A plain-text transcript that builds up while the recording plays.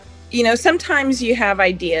Sometimes you have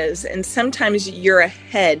ideas and sometimes you're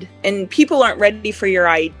ahead and people aren't ready for your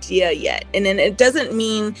idea yet. And then it doesn't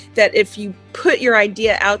mean that if you put your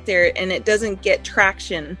idea out there and it doesn't get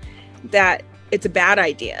traction, that it's a bad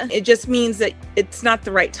idea. It just means that it's not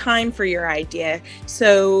the right time for your idea.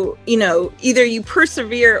 So, either you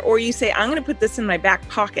persevere or you say, I'm going to put this in my back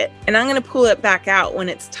pocket and I'm going to pull it back out when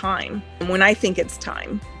it's time, when I think it's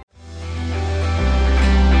time.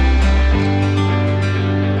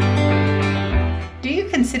 Do you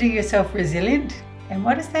consider yourself resilient? And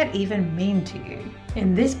what does that even mean to you?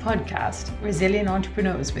 In this podcast, Resilient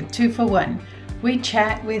Entrepreneurs with 2 for 1, we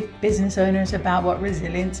chat with business owners about what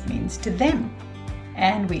resilience means to them.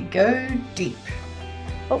 And we go deep.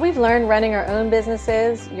 What we've learned running our own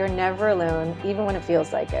businesses, you're never alone, even when it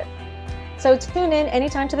feels like it. So tune in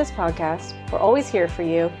anytime to this podcast. We're always here for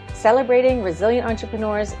you, celebrating resilient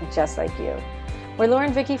entrepreneurs just like you. We're Laura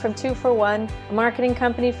and Vicky from 2 for 1, a marketing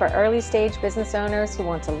company for early stage business owners who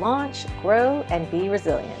want to launch, grow, and be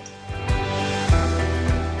resilient.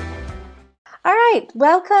 All right,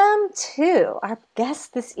 welcome to our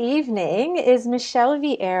guest this evening is Michelle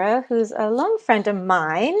Viera, who's a long friend of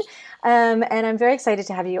mine, and I'm very excited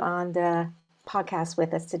to have you on the podcast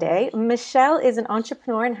with us today. Michelle is an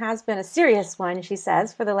entrepreneur and has been a serious one, she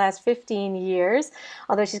says, for the last 15 years,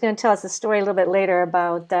 although she's going to tell us a story a little bit later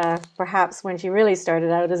about perhaps when she really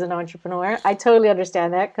started out as an entrepreneur. I totally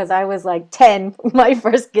understand that because I was like 10, my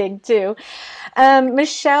first gig too.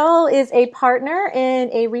 Michelle is a partner in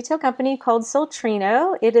a retail company called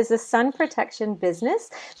Soltrino. It is a sun protection business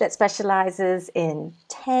that specializes in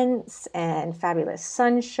tents and fabulous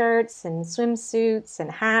sun shirts and swimsuits and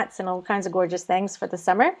hats and all kinds of gorgeous things for the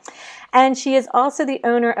summer. And she is also the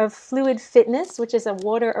owner of Fluid Fitness, which is a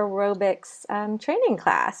water aerobics training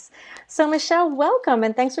class. So Michelle, welcome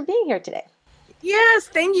and thanks for being here today. Yes,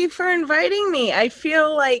 thank you for inviting me. I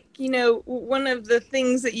feel like, one of the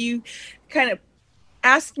things that you kind of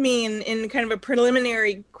asked me in kind of a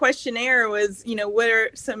preliminary questionnaire was, what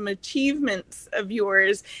are some achievements of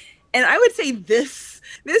yours? And I would say this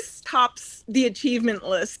tops the achievement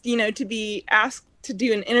list, to be asked to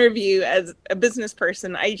do an interview as a business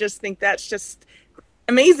person. I just think that's just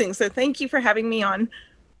amazing. So thank you for having me on.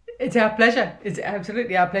 It's our pleasure. It's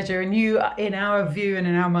absolutely our pleasure. And you, in our view and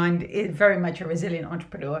in our mind, is very much a resilient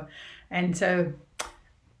entrepreneur. And so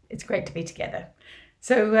it's great to be together.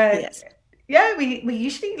 So, yes. Yeah, we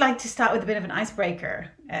usually like to start with a bit of an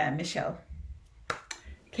icebreaker, Michelle.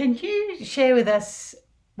 Can you share with us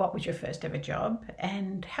what was your first ever job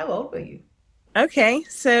and how old were you? Okay,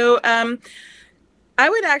 so I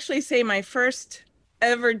would actually say my first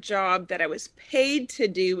ever job that I was paid to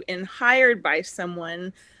do and hired by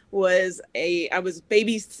someone was I was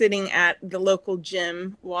babysitting at the local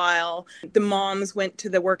gym while the moms went to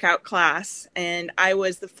the workout class, and I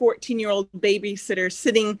was the 14-year-old babysitter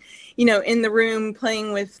sitting, in the room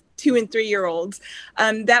playing with 2 and 3-year-olds.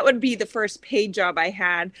 That would be the first paid job I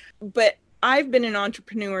had, but I've been an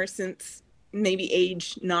entrepreneur since maybe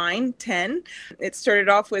age 9, 10. It started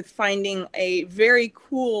off with finding a very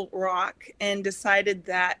cool rock and decided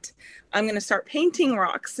that I'm going to start painting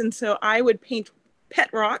rocks. And so I would paint pet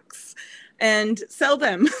rocks and sell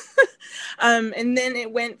them. And then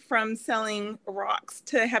it went from selling rocks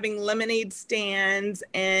to having lemonade stands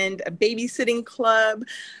and a babysitting club.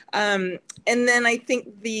 And then I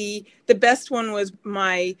think the best one was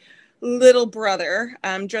my little brother,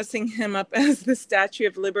 dressing him up as the Statue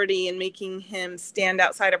of Liberty and making him stand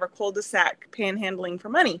outside of our cul-de-sac panhandling for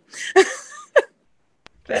money.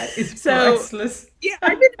 That is priceless. Yeah,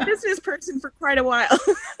 I've been a business person for quite a while.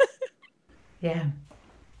 Yeah.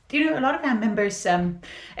 A lot of our members and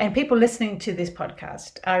people listening to this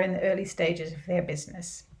podcast are in the early stages of their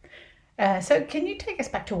business. So can you take us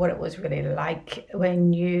back to what it was really like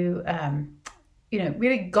when you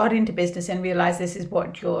really got into business and realized this is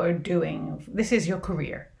what you're doing, this is your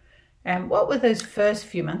career? And what were those first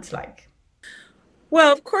few months like?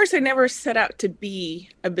 Well, of course, I never set out to be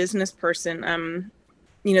a business person.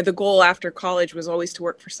 The goal after college was always to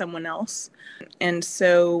work for someone else. And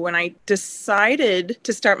so when I decided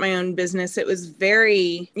to start my own business, it was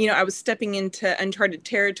very, I was stepping into uncharted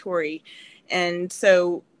territory. And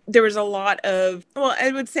so there was a lot of,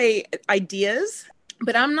 I would say ideas,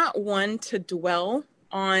 but I'm not one to dwell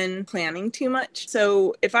on planning too much.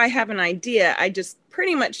 So if I have an idea, I just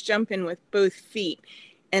pretty much jump in with both feet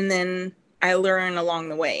and then I learn along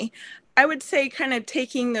the way. I would say kind of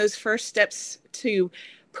taking those first steps to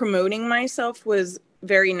promoting myself was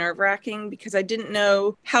very nerve-wracking because I didn't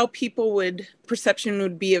know how perception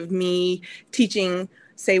would be of me teaching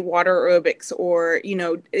say water aerobics, or,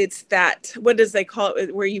 it's that, what does they call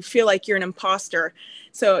it, where you feel like you're an imposter.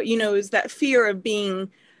 So, is that fear of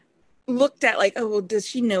being looked at like, oh, well, does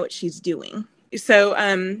she know what she's doing? So,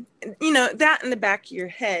 that in the back of your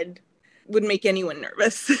head would make anyone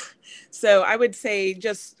nervous. So I would say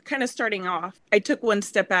just kind of starting off, I took one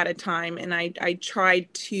step at a time, and I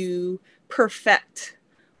tried to perfect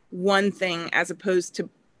one thing as opposed to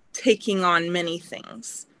taking on many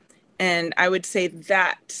things. And I would say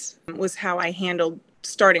that was how I handled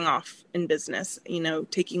starting off in business,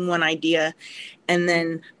 taking one idea and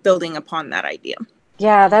then building upon that idea.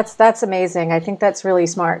 Yeah, that's amazing. I think that's really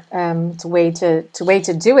smart. It's a way to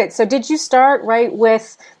do it. So, did you start right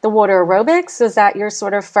with the water aerobics? Is that your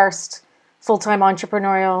sort of first full-time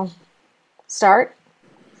entrepreneurial start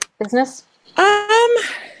business?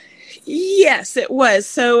 Yes, it was.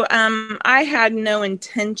 So, I had no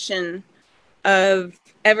intention of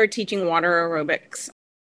ever teaching water aerobics.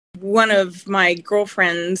 One of my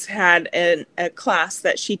girlfriends had a class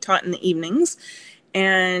that she taught in the evenings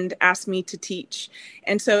and asked me to teach.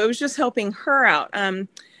 And so it was just helping her out.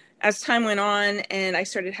 As time went on and I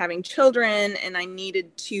started having children and I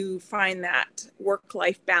needed to find that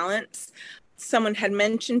work-life balance, someone had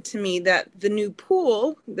mentioned to me that the new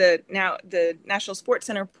pool, the National Sports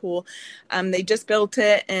Center pool, they just built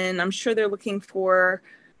it, and I'm sure they're looking for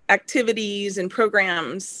activities and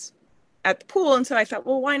programs at the pool. And so I thought,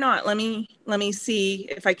 well, why not? Let me see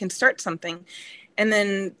if I can start something. And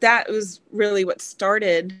then that was really what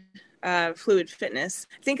started Fluid Fitness.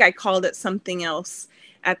 I think I called it something else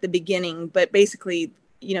at the beginning, but basically,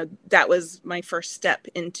 that was my first step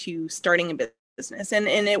into starting a business. And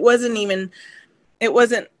it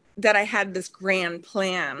wasn't that I had this grand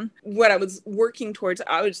plan. What I was working towards,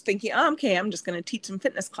 I was thinking, oh, okay, I'm just going to teach some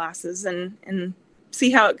fitness classes and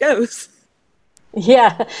see how it goes.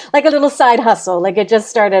 Yeah, like a little side hustle. Like it just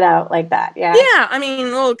started out like that. Yeah. Yeah, I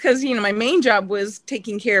mean, well, because, my main job was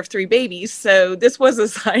taking care of 3 babies. So this was a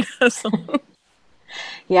side hustle.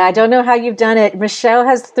 Yeah, I don't know how you've done it. Michelle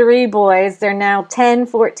has 3 boys. They're now 10,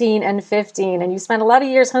 14, and 15. And you spent a lot of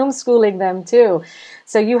years homeschooling them too.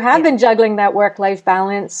 So you have been juggling that work-life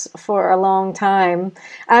balance for a long time.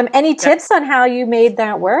 Any tips on how you made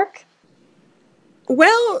that work?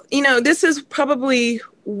 Well, this is probably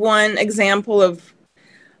one example of,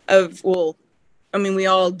 well, I mean, we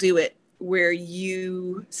all do it, where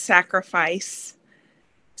you sacrifice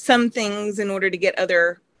some things in order to get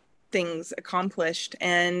other things accomplished.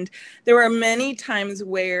 And there were many times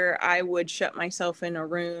where I would shut myself in a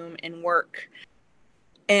room and work.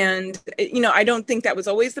 And, I don't think that was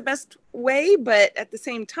always the best way, but at the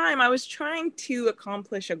same time, I was trying to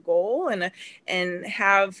accomplish a goal and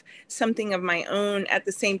have something of my own at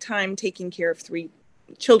the same time, taking care of 3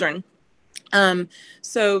 children.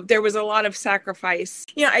 So there was a lot of sacrifice.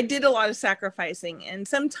 I did a lot of sacrificing, and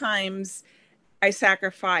sometimes I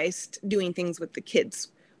sacrificed doing things with the kids.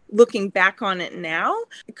 Looking back on it now,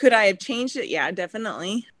 could I have changed it? Yeah,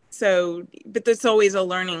 definitely. So, but there's always a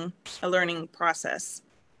learning process.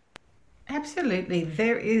 Absolutely,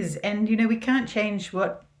 there is. And, we can't change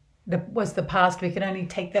what was the past. We can only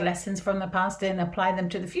take the lessons from the past and apply them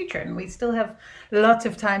to the future. And we still have lots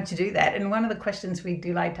of time to do that. And one of the questions we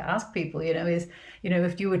do like to ask people, is,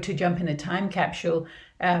 if you were to jump in a time capsule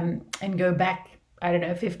and go back, I don't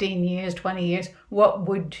know, 15 years, 20 years, what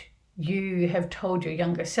would you have told your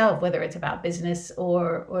younger self, whether it's about business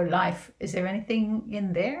or life? Is there anything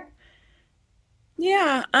in there?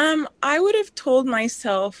 Yeah, I would have told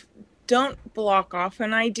myself, don't block off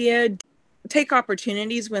an idea. Take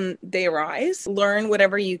opportunities when they arise. Learn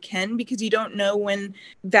whatever you can, because you don't know when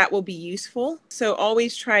that will be useful. So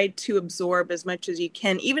always try to absorb as much as you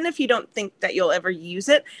can, even if you don't think that you'll ever use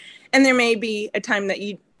it. And there may be a time that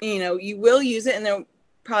you will use it, and there'll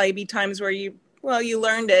probably be times where you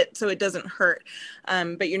learned it, so it doesn't hurt,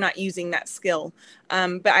 but you're not using that skill.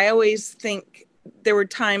 But I always think there were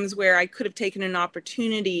times where I could have taken an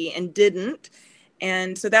opportunity and didn't.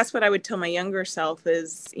 And so that's what I would tell my younger self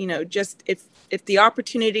is, just if the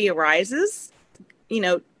opportunity arises,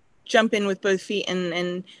 jump in with both feet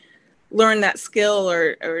and learn that skill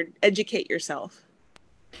or educate yourself.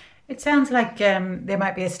 It sounds like there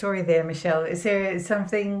might be a story there, Michelle. Is there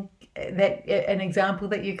something an example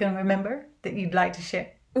that you can remember that you'd like to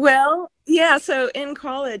share? Well, yeah. So in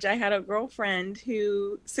college, I had a girlfriend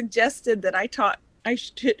who suggested that I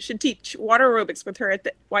should teach water aerobics with her at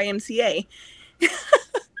the YMCA.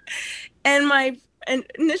 And my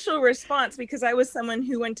initial response, because I was someone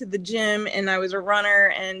who went to the gym and I was a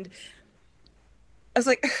runner, and I was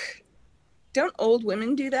like, don't old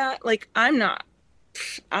women do that? Like, I'm not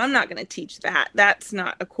going to teach that. That's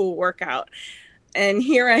not a cool workout. And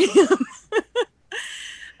here I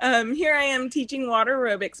am. Here I am teaching water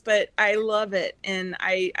aerobics, but I love it. And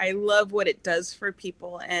I love what it does for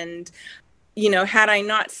people. And, had I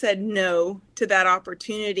not said no to that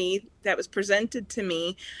opportunity that was presented to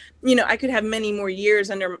me, I could have many more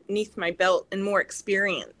years underneath my belt and more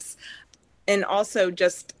experience. And also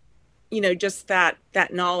just that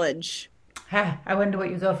knowledge. I wonder what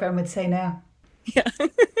your girlfriend would say now. Yeah.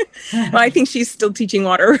 Well, I think she's still teaching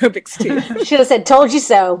water aerobics too. Should have said, told you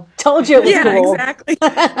so. Told you it was cool. Exactly.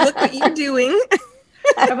 Look what you're doing.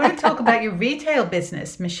 I want to talk about your retail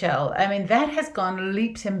business, Michelle. I mean, that has gone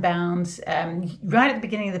leaps and bounds. Right at the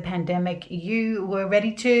beginning of the pandemic, you were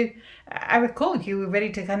ready to, I recall you were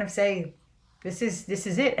ready to kind of say, this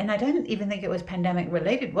is it. And I don't even think it was pandemic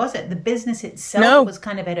related, was it? The business itself was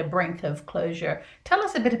kind of at a brink of closure. Tell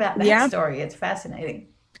us a bit about that story. It's fascinating.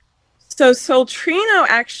 So Soltrino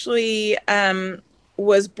actually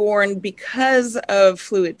was born because of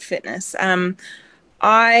Fluid Fitness.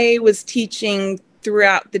 I was teaching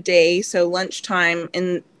throughout the day, so lunchtime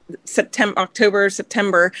in October,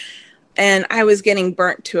 September, and I was getting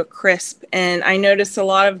burnt to a crisp. And I noticed a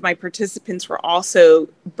lot of my participants were also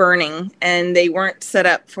burning, and they weren't set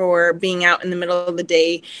up for being out in the middle of the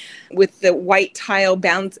day with the white tile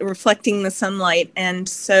reflecting the sunlight. And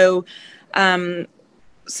so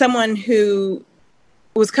someone who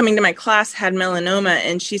was coming to my class had melanoma,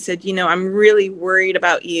 and she said, I'm really worried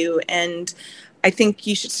about you, and I think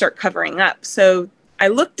you should start covering up. So I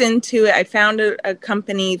looked into it. I found a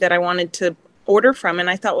company that I wanted to order from, and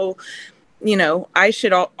I thought, well, I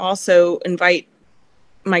should also invite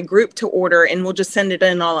my group to order, and we'll just send it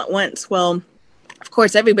in all at once. Well, of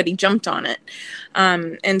course, everybody jumped on it.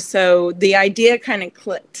 And so the idea kind of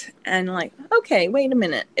clicked, and like, okay, wait a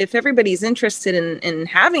minute. If everybody's interested in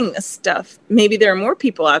having this stuff, maybe there are more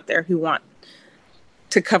people out there who want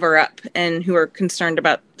to cover up and who are concerned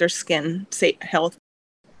about their skin health.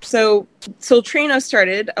 So Soltrino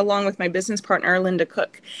started along with my business partner, Linda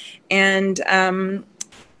Cook. And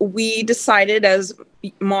we decided as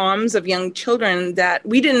moms of young children that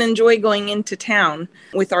we didn't enjoy going into town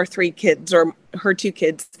with our 3 kids or her 2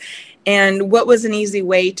 kids. And what was an easy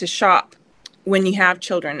way to shop when you have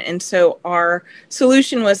children? And so our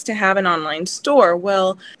solution was to have an online store.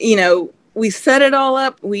 Well, we set it all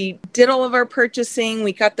up. We did all of our purchasing.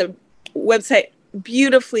 We got the website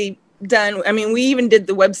beautifully done. I mean, we even did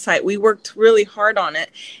the website. We worked really hard on it.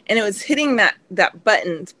 And it was hitting that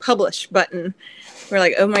button, publish button. We're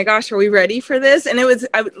like, oh my gosh, are we ready for this? And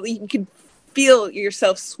you could feel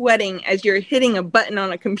yourself sweating as you're hitting a button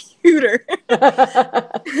on a computer. Yeah,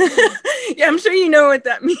 I'm sure you know what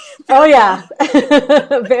that means. Oh, yeah.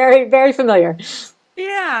 Very, very familiar.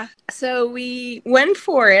 Yeah. So we went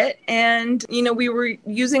for it, and, we were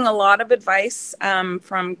using a lot of advice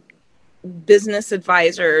from business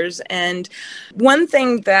advisors. And one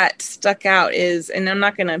thing that stuck out is, and I'm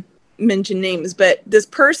not going to mention names, but this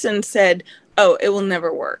person said, oh, it will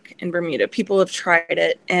never work in Bermuda. People have tried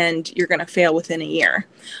it and you're going to fail within a year.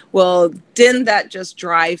 Well, didn't that just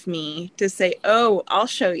drive me to say, oh, I'll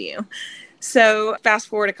show you. So fast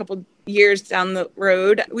forward a couple years down the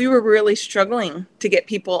road, we were really struggling to get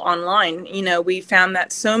people online. We found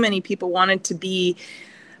that so many people wanted to be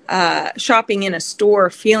shopping in a store,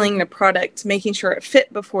 feeling the product, making sure it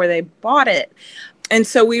fit before they bought it. And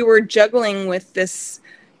so we were juggling with this.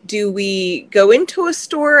 Do we go into a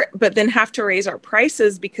store, but then have to raise our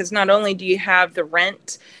prices? Because not only do you have the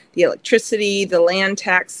rent, the electricity, the land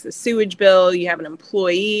tax, the sewage bill, you have an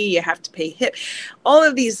employee, you have to pay HIP. All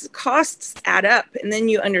of these costs add up. And then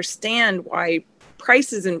you understand why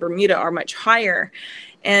prices in Bermuda are much higher.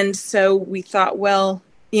 And so we thought, well,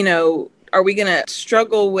 are we going to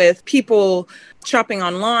struggle with people shopping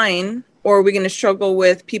online, or are we going to struggle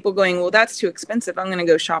with people going, well, that's too expensive, I'm going to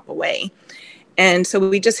go shop away? And so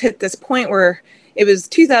we just hit this point where it was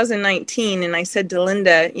 2019, and I said to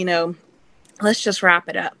Linda, let's just wrap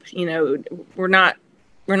it up. We're not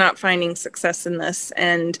finding success in this,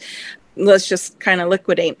 and let's just kind of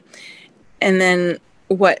liquidate. And then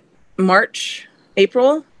March,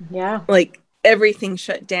 April? Yeah. Like everything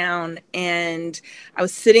shut down, and I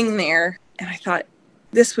was sitting there and I thought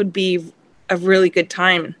this would be a really good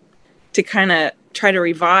time to kind of try to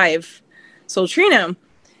revive Soltrino.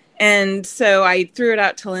 And so I threw it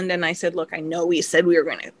out to Linda and I said, look, I know we said we were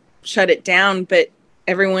going to shut it down, but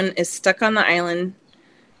everyone is stuck on the island.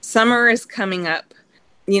 Summer is coming up.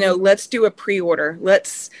 Let's do a pre-order.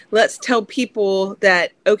 Let's tell people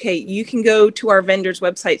that, okay, you can go to our vendors'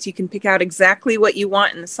 websites. You can pick out exactly what you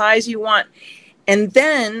want and the size you want. And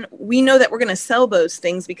then we know that we're going to sell those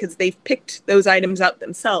things because they've picked those items out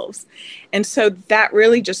themselves. And so that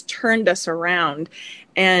really just turned us around.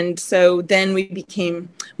 And so then we became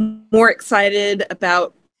more excited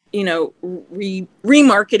about,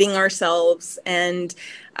 remarketing ourselves. And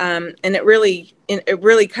it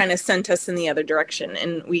really kind of sent us in the other direction.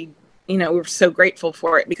 And we're so grateful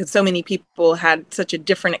for it because so many people had such a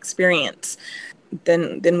different experience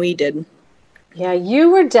than we did. Yeah, you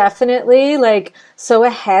were definitely like so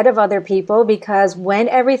ahead of other people because when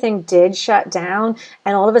everything did shut down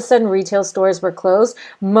and all of a sudden retail stores were closed,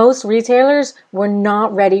 most retailers were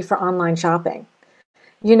not ready for online shopping.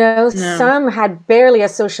 No. Some had barely a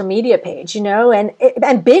social media page,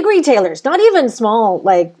 and big retailers, not even small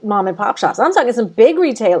like mom and pop shops. I'm talking some big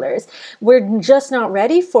retailers were just not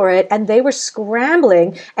ready for it and they were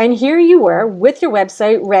scrambling. And here you were with your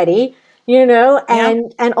website ready,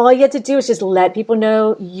 and all you had to do is just let people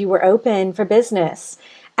know you were open for business.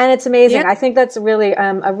 And it's amazing. Yeah. I think that's really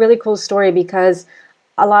a really cool story because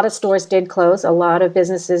a lot of stores did close, a lot of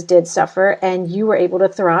businesses did suffer, and you were able to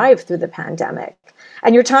thrive through the pandemic.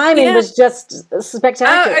 And your timing was just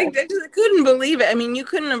spectacular. I just couldn't believe it. I mean, you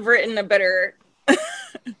couldn't have written a better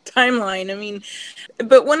timeline. I mean,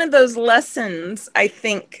 but one of those lessons I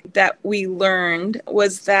think that we learned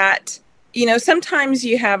was that, sometimes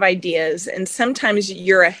you have ideas and sometimes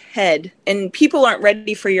you're ahead and people aren't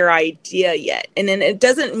ready for your idea yet. And then it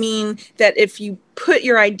doesn't mean that if you put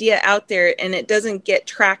your idea out there and it doesn't get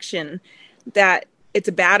traction, that it's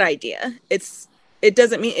a bad idea. It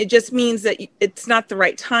just means that it's not the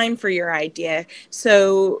right time for your idea.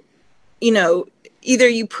 So, either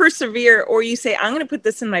you persevere or you say, I'm going to put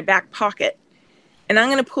this in my back pocket and I'm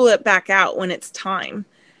going to pull it back out when it's time,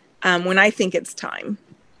 when I think it's time.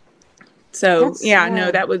 So,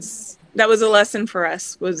 that was a lesson for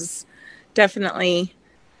us, was definitely,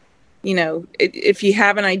 if you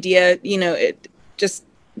have an idea, just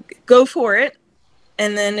go for it.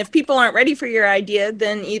 And then if people aren't ready for your idea,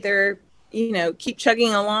 then either, keep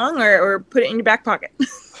chugging along or put it in your back pocket.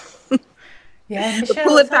 Yeah,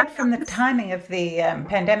 Michelle, aside from the timing of the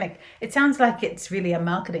pandemic, it sounds like it's really a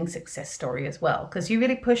marketing success story as well, because you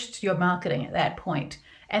really pushed your marketing at that point.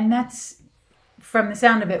 And that's, from the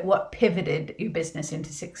sound of it, what pivoted your business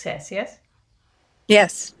into success, yes?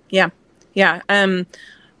 Yes. Yeah. Yeah.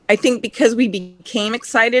 I think because we became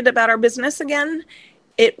excited about our business again,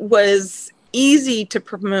 it was easy to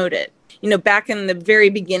promote it. Back in the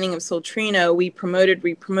very beginning of Soltrino, we promoted.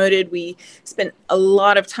 We spent a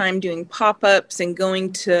lot of time doing pop-ups and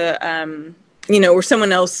going to, where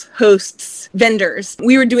someone else hosts vendors.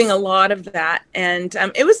 We were doing a lot of that, and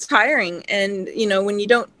it was tiring. And, when you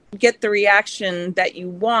don't get the reaction that you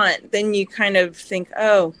want, then you kind of think,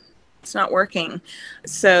 oh, it's not working.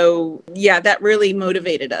 So, that really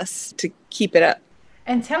motivated us to keep it up.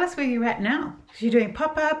 And tell us where you're at now. You're doing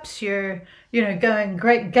pop-ups, you're going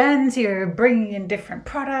great guns, you're bringing in different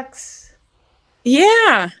products.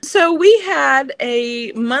 Yeah. So we had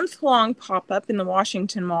a month-long pop-up in the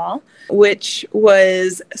Washington Mall, which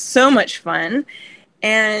was so much fun.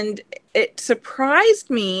 And it surprised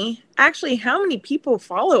me actually how many people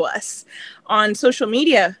follow us on social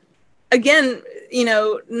media. Again,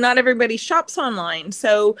 not everybody shops online.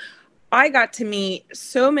 So I got to meet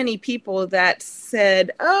so many people that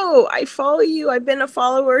said, oh, I follow you. I've been a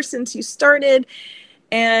follower since you started.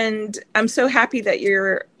 And I'm so happy that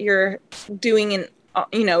you're doing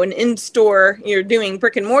an in-store, you're doing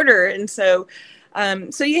brick and mortar. And so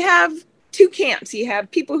you have two camps. You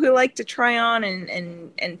have people who like to try on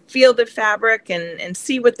and feel the fabric and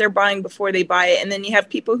see what they're buying before they buy it. And then you have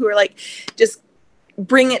people who are like, just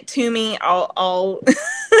bring it to me. I'll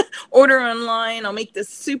order online. I'll make this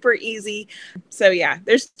super easy. So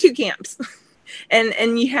there's two camps.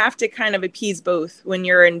 And you have to kind of appease both when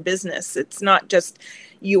you're in business. It's not just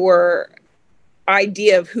your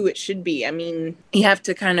idea of who it should be. I mean, you have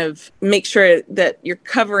to kind of make sure that you're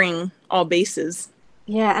covering all bases.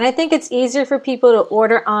 Yeah, and I think it's easier for people to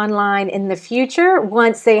order online in the future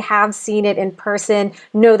once they have seen it in person,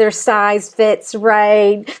 know their size fits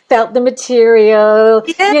right, felt the material,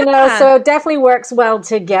 so it definitely works well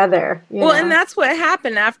together. And that's what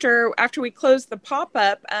happened after we closed the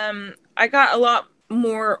pop-up. I got a lot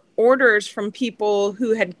more orders from people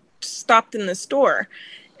who had stopped in the store.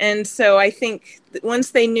 And so I think that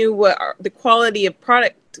once they knew what the quality of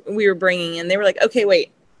product we were bringing in, they were like, okay,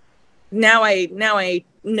 wait. Now I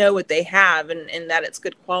know what they have and that it's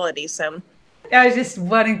good quality. So I was just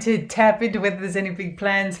wanting to tap into whether there's any big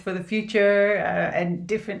plans for the future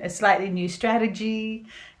and a slightly new strategy.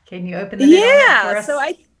 Can you open the lid on that for us? So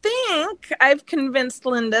I think I've convinced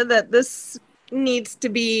Linda that this needs to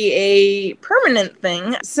be a permanent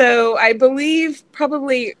thing. So I believe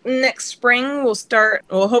probably next spring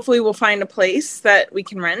hopefully we'll find a place that we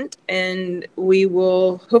can rent, and we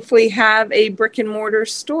will hopefully have a brick and mortar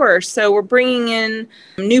store. So we're bringing in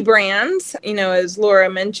new brands. As Laura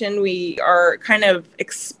mentioned, we are kind of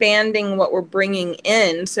expanding what we're bringing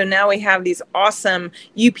in. So now we have these awesome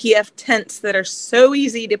UPF tents that are so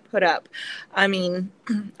easy to put up. I mean,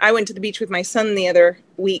 I went to the beach with my son the other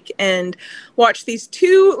week and watched these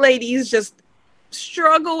two ladies just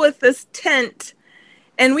struggle with this tent.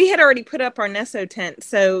 And we had already put up our Nesso tent.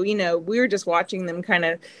 So, we were just watching them kind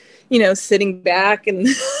of, sitting back. And,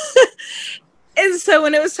 and so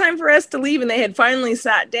when it was time for us to leave and they had finally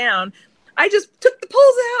sat down, I just took the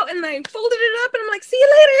poles out and I folded it up and I'm like, see you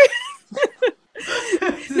later.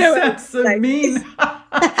 No, that's so mean.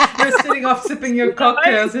 You're sitting off sipping your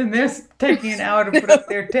cocktails and they're taking an hour to put up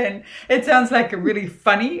their tent. It sounds like a really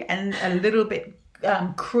funny and a little bit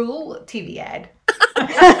cruel TV ad.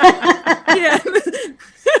 Yeah,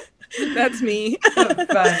 that's me.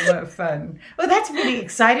 What fun. Well, that's really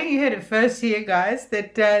exciting. You heard it first here, guys,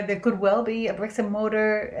 that there could well be a bricks and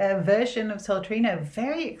mortar version of Soltrino.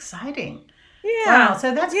 Very exciting. Yeah. Wow.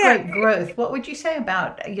 So that's great growth. What would you say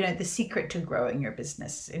about, the secret to growing your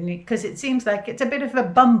business? Because it seems like it's a bit of a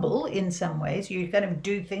bumble in some ways. You kind of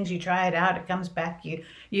do things, you try it out, it comes back, you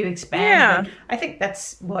expand. Yeah. But I think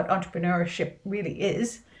that's what entrepreneurship really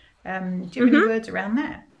is. Do you have any words around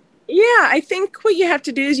that? Yeah, I think what you have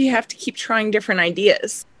to do is you have to keep trying different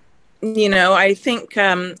ideas. I think,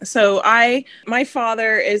 my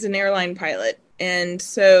father is an airline pilot. And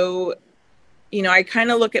so, I kind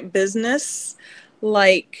of look at business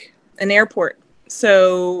like an airport.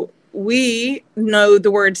 So we know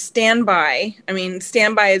the word standby. I mean,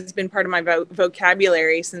 standby has been part of my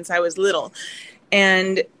vocabulary since I was little.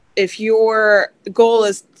 And if your goal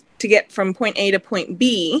is to get from point A to point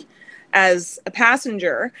B as a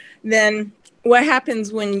passenger, then what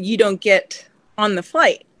happens when you don't get on the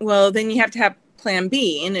flight? Well, then you have to have plan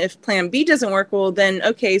B. And if plan B doesn't work, well, then,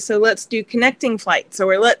 okay, so let's do connecting flights,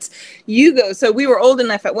 or you go. So we were old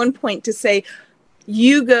enough at one point to say,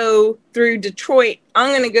 you go through Detroit, I'm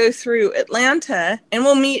going to go through Atlanta, and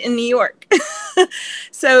we'll meet in New York.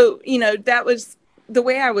 So, that was the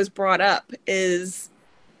way I was brought up, is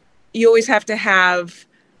you always have to have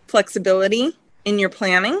flexibility in your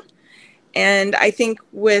planning. And I think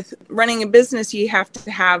with running a business, you have to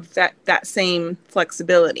have that same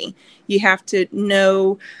flexibility. You have to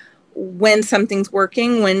know when something's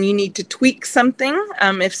working, when you need to tweak something.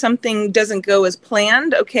 If something doesn't go as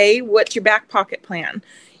planned, okay, what's your back pocket plan?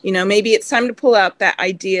 Maybe it's time to pull out that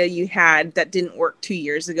idea you had that didn't work 2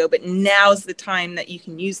 years ago, but now's the time that you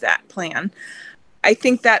can use that plan. I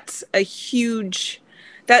think that's a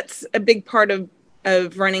big part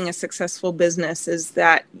of running a successful business, is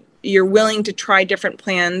that you're willing to try different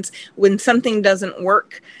plans. When something doesn't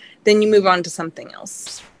work, then you move on to something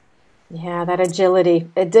else. Yeah, that agility.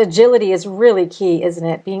 Agility is really key, isn't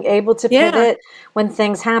it? Being able to pivot when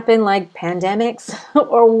things happen, like pandemics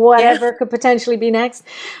or whatever could potentially be next,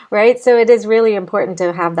 right? So it is really important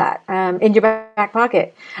to have that in your back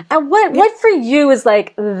pocket. And what for you is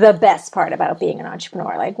like the best part about being an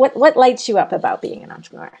entrepreneur? Like what lights you up about being an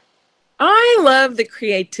entrepreneur? I love the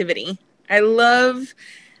creativity. I love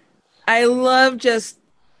just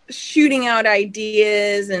shooting out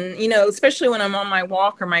ideas, and especially when I'm on my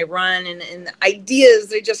walk or my run, and the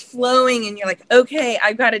ideas are just flowing, and you're like, okay,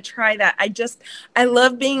 I've got to try that. I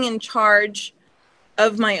love being in charge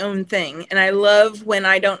of my own thing, and I love when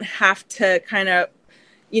I don't have to kind of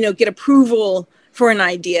get approval for an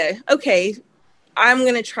idea. Okay, I'm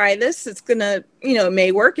going to try this. It's going to it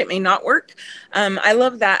may work, it may not work. I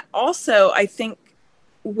love that. Also, I think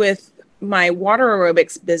with my water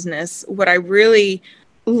aerobics business, what I really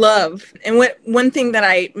love, and one thing that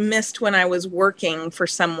I missed when I was working for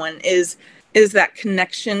someone is that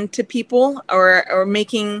connection to people, or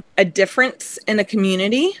making a difference in a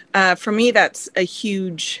community. For me, that's a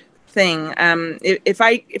huge thing. If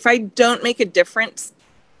I don't make a difference,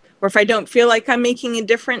 or if I don't feel like I'm making a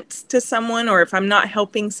difference to someone, or if I'm not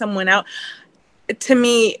helping someone out, to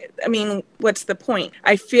me, I mean, what's the point?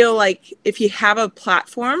 I feel like if you have a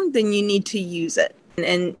platform, then you need to use it,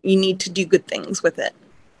 and you need to do good things with it.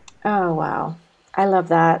 Oh, wow. I love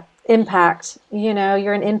that. Impact.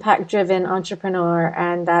 You're an impact-driven entrepreneur,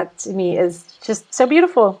 and that to me is just so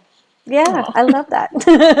beautiful. Yeah, aww. I love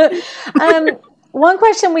that. One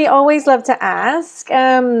question we always love to ask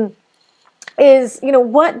is,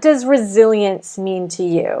 what does resilience mean to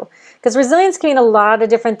you? Because resilience can mean a lot of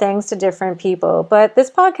different things to different people, but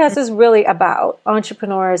this podcast is really about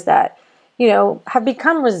entrepreneurs that, have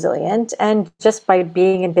become resilient. And just by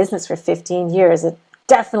being in business for 15 years, it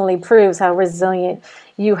definitely proves how resilient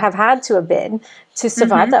you have had to have been to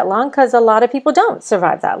survive that long, because a lot of people don't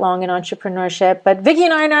survive that long in entrepreneurship. But Vicki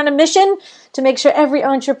and I are on a mission to make sure every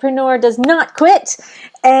entrepreneur does not quit.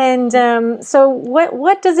 And so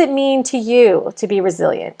what does it mean to you to be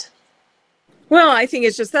resilient? Well, I think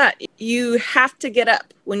it's just that you have to get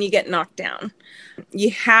up when you get knocked down.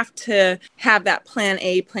 You have to have that plan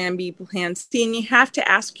A, plan B, plan C, and you have to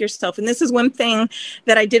ask yourself, and this is one thing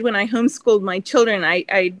that I did when I homeschooled my children.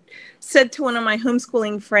 I said to one of my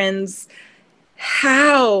homeschooling friends,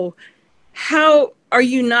 how are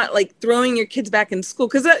you not like throwing your kids back in school?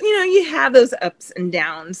 Because, you have those ups and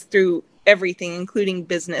downs through everything, including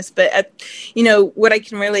business. But, what I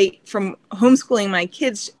can relate from homeschooling my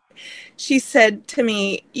kids, she said to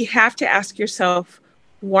me, you have to ask yourself,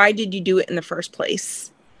 why did you do it in the first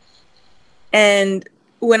place? And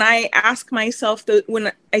when I ask myself,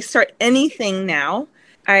 when I start anything now,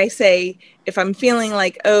 I say, if I'm feeling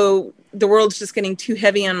like, oh, the world's just getting too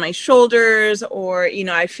heavy on my shoulders, or,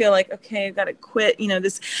 I feel like, okay, I got to quit,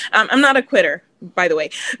 I'm not a quitter, by the way,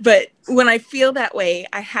 but when I feel that way,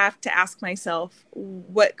 I have to ask myself,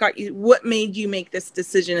 what made you make this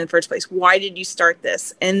decision in the first place? Why did you start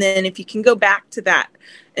this? And then if you can go back to that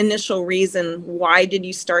initial reason, why did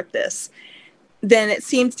you start this? Then it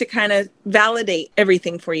seems to kind of validate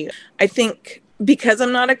everything for you. I think because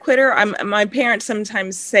I'm not a quitter, my parents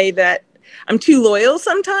sometimes say that I'm too loyal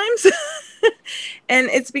sometimes. And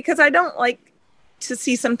it's because I don't like to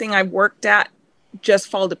see something I've worked at just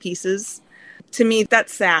fall to pieces. To me,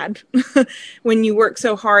 that's sad when you work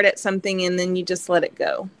so hard at something and then you just let it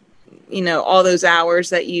go. All those hours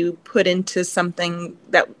that you put into something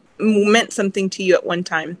that meant something to you at one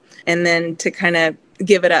time, and then to kind of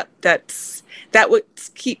give it up. That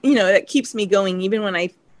keeps me going, even when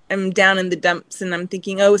I'm down in the dumps and I'm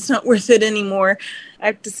thinking, oh, it's not worth it anymore. I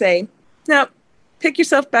have to say, no, pick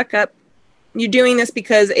yourself back up. You're doing this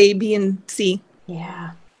because A, B, and C.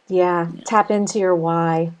 Yeah. Tap into your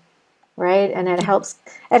why, right? And it helps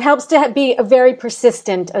to be very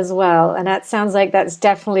persistent as well. And that sounds like that's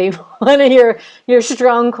definitely one of your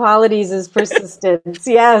strong qualities is persistence.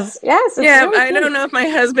 Yes. Yeah, really I don't know if my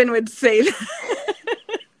husband would say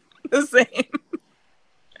the same.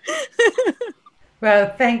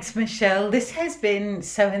 Well, thanks, Michelle. This has been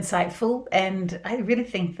so insightful, and I really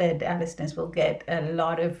think that our listeners will get a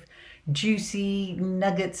lot of juicy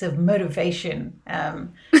nuggets of motivation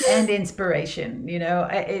and inspiration.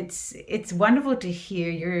 It's wonderful to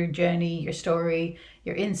hear your journey, your story,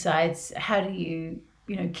 your insights. How do you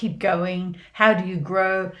keep going? How do you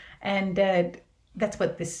grow? And that's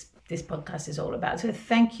what this podcast is all about. So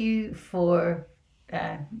thank you for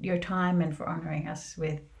your time and for honoring us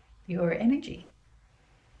with your energy.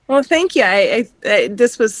 Well, thank you. I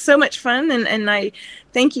this was so much fun, and I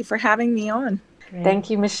thank you for having me on. Great. Thank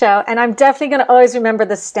you, Michelle. And I'm definitely going to always remember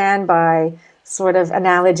the standby sort of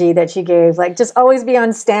analogy that you gave. Like, just always be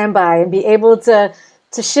on standby and be able to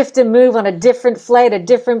shift and move on a different flight, a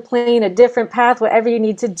different plane, a different path, whatever you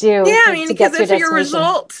need to do. Yeah, because if your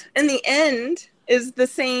result in the end is the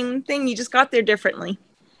same thing, you just got there differently.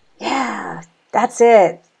 Yeah, that's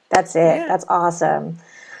it. Yeah. That's awesome.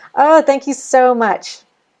 Oh, thank you so much.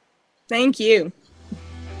 Thank you.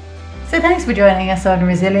 So thanks for joining us on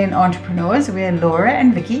Resilient Entrepreneurs. We're Laura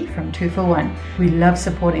and Vicki from 2 for 1. We love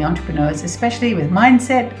supporting entrepreneurs, especially with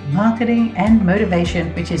mindset, marketing, and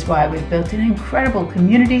motivation, which is why we've built an incredible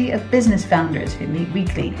community of business founders who meet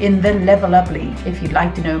weekly in the Level Up League. If you'd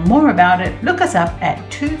like to know more about it, look us up at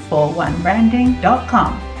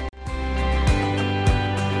 241branding.com.